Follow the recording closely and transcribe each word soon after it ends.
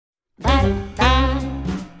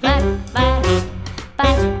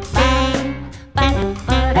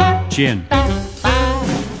Gin.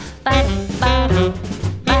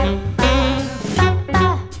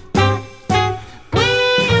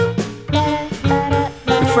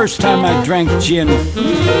 The first time I drank gin,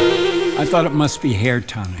 I thought it must be hair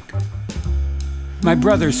tonic. My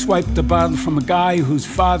brother swiped the bottle from a guy whose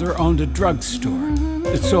father owned a drugstore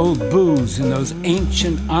that sold booze in those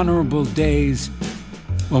ancient, honorable days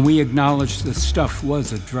when we acknowledged the stuff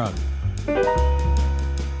was a drug.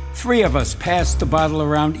 3 of us passed the bottle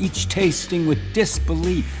around, each tasting with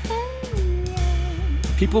disbelief.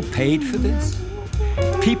 People paid for this?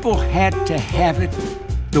 People had to have it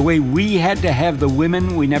the way we had to have the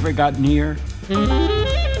women we never got near?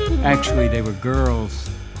 Actually, they were girls.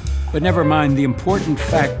 But never mind, the important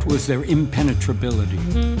fact was their impenetrability.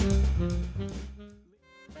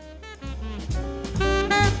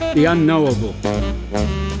 The unknowable.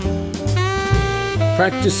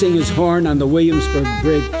 Practicing his horn on the Williamsburg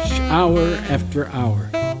Bridge hour after hour.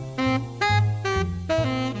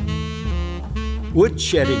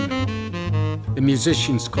 Woodshedding, the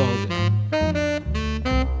musicians called it.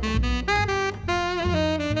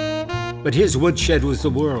 But his woodshed was the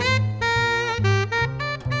world.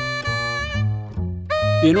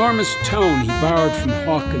 The enormous tone he borrowed from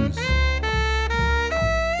Hawkins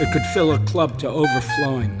that could fill a club to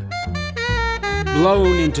overflowing,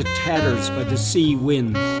 blown into tatters by the sea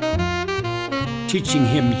winds, teaching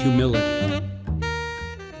him humility.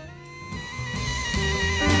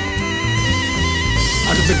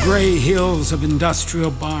 Out of the gray hills of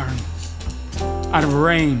industrial barns, out of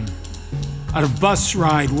rain, out of bus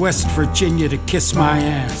ride West Virginia to kiss my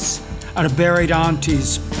ass, out of buried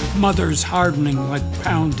aunties, mothers hardening like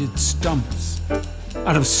pounded stumps,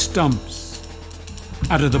 out of stumps,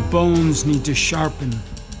 out of the bones need to sharpen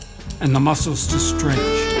and the muscles to stretch,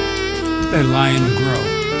 they lie and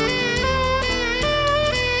grow.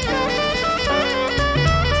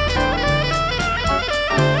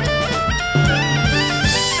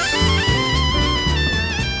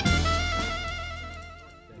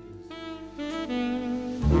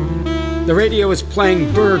 The radio is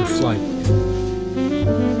playing Bird Flight.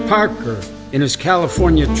 Parker, in his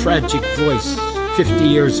California tragic voice 50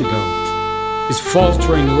 years ago, his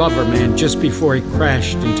faltering lover man just before he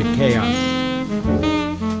crashed into chaos.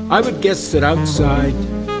 I would guess that outside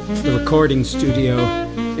the recording studio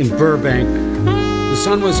in Burbank, the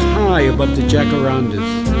sun was high above the jacarandas.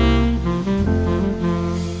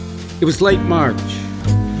 It was late March.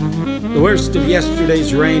 The worst of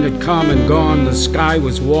yesterday's rain had come and gone. The sky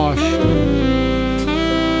was washed.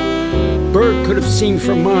 Bird could have seen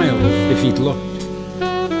for miles if he'd looked.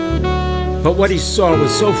 But what he saw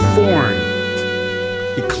was so foreign.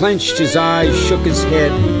 He clenched his eyes, shook his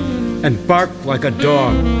head, and barked like a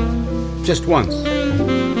dog. Just once.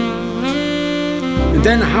 And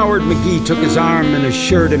then Howard McGee took his arm and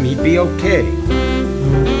assured him he'd be okay.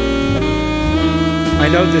 I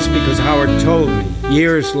know this because Howard told me,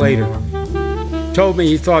 years later. Told me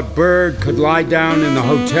he thought Bird could lie down in the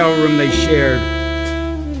hotel room they shared,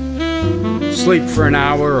 sleep for an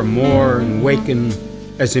hour or more, and waken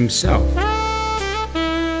as himself.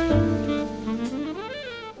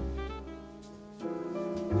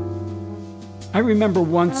 I remember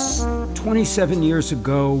once, 27 years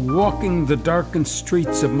ago, walking the darkened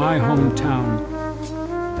streets of my hometown,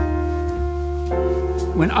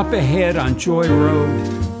 when up ahead on Joy Road,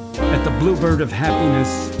 at the Bluebird of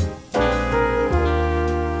Happiness,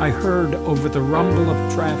 I heard over the rumble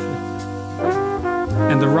of traffic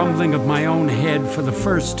and the rumbling of my own head for the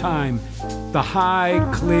first time the high,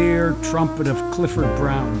 clear trumpet of Clifford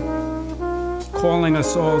Brown, calling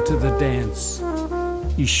us all to the dance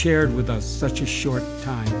he shared with us such a short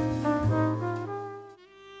time.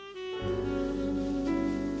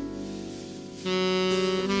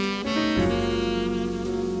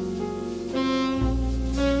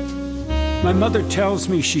 My mother tells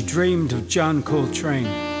me she dreamed of John Coltrane,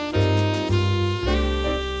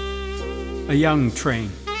 a young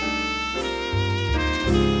Train,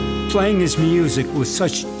 playing his music with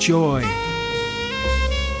such joy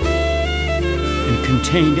and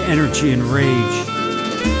contained energy and rage.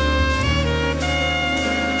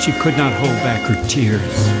 She could not hold back her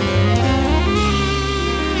tears.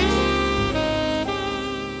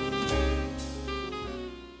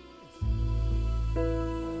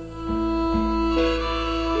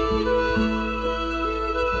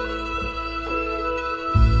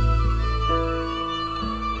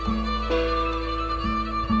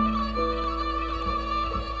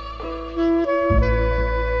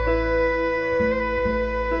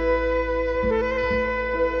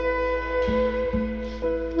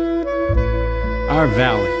 our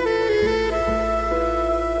valley.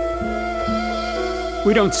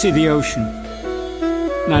 We don't see the ocean,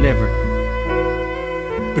 not ever.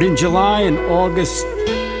 But in July and August,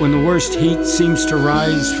 when the worst heat seems to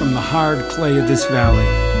rise from the hard clay of this valley,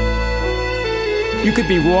 you could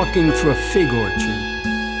be walking through a fig orchard,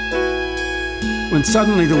 when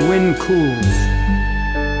suddenly the wind cools,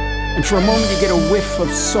 and for a moment you get a whiff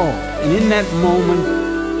of salt, and in that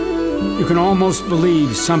moment, you can almost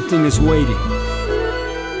believe something is waiting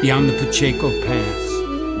beyond the Pacheco Pass.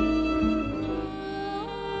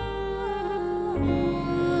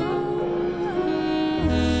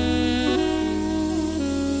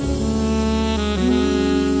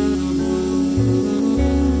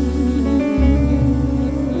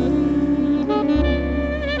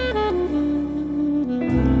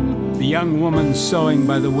 The young woman sewing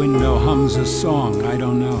by the window hums a song I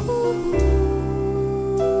don't know.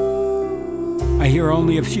 I hear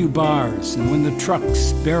only a few bars, and when the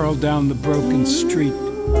trucks barrel down the broken street,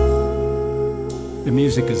 the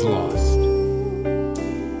music is lost.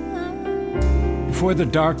 Before the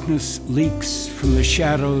darkness leaks from the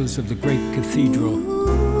shadows of the great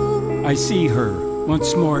cathedral, I see her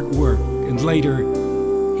once more at work, and later,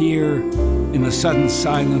 here in the sudden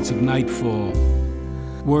silence of nightfall,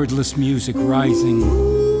 wordless music rising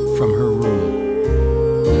from her room.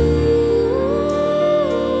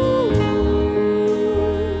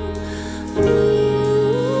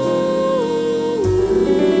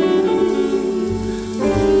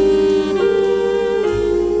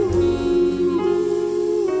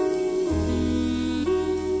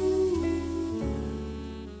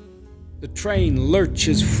 The train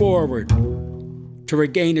lurches forward to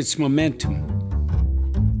regain its momentum,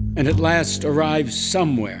 and at last arrives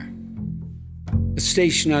somewhere, a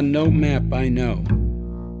station on no map I know.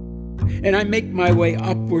 And I make my way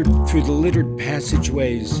upward through the littered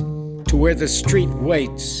passageways to where the street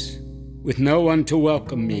waits with no one to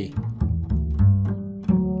welcome me.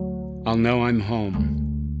 I'll know I'm home.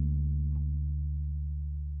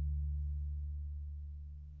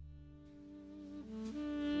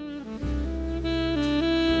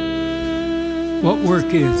 What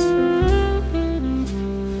work is?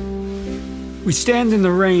 We stand in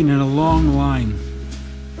the rain in a long line,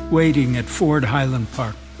 waiting at Ford Highland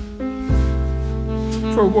Park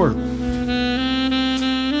for work.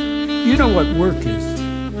 You know what work is.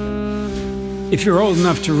 If you're old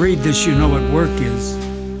enough to read this, you know what work is,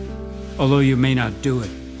 although you may not do it.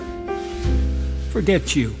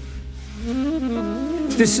 Forget you.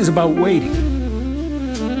 This is about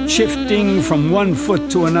waiting, shifting from one foot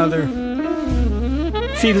to another,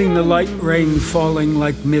 feeling the light rain falling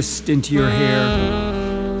like mist into your hair,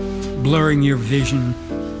 blurring your vision,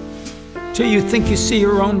 till you think you see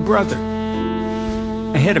your own brother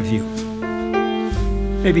ahead of you,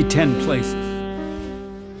 maybe 10 places.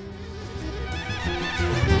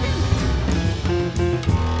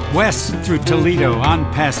 West through Toledo, on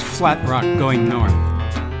past Flat Rock going north.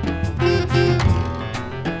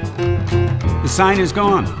 The sign is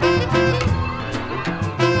gone.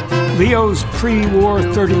 Leo's pre-war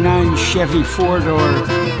 39 Chevy four-door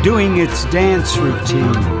doing its dance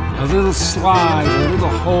routine. A little slide, a little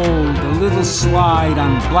hold, a little slide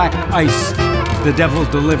on black ice the devil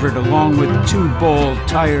delivered along with 2 bald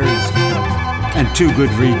tires and 2 good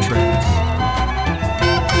retreads.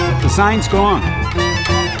 The sign's gone.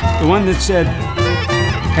 The one that said,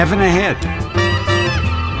 heaven ahead.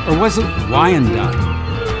 Or was it Wyandotte?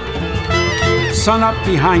 Sun up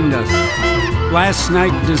behind us. Last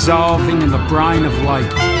night dissolving in the brine of light,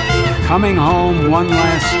 coming home one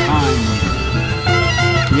last time.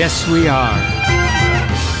 Yes, we are.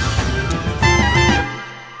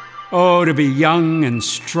 Oh, to be young and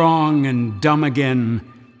strong and dumb again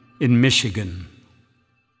in Michigan.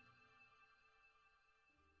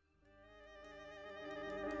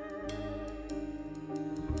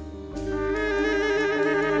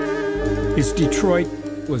 His Detroit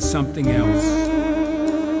was something else.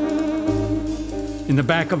 In the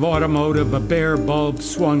back of automotive, a bare bulb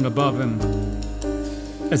swung above him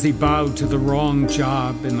as he bowed to the wrong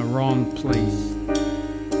job in the wrong place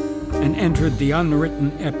and entered the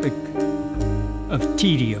unwritten epic of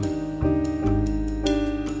tedium.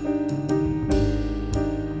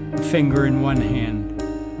 A finger in one hand,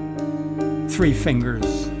 3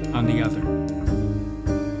 fingers on the other.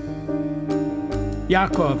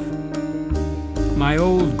 Yakov, my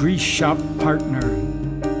old grease shop partner,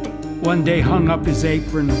 one day hung up his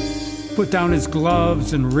apron, put down his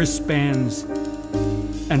gloves and wristbands,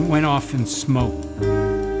 and went off in smoke.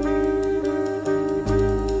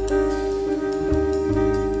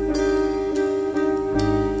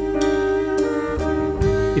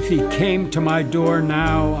 If he came to my door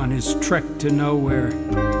now on his trek to nowhere,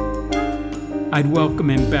 I'd welcome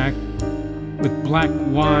him back with black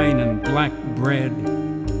wine and black bread,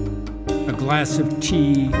 a glass of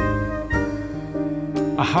tea,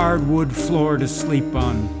 a hardwood floor to sleep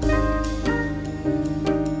on,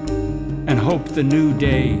 and hope the new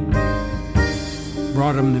day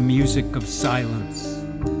brought him the music of silence.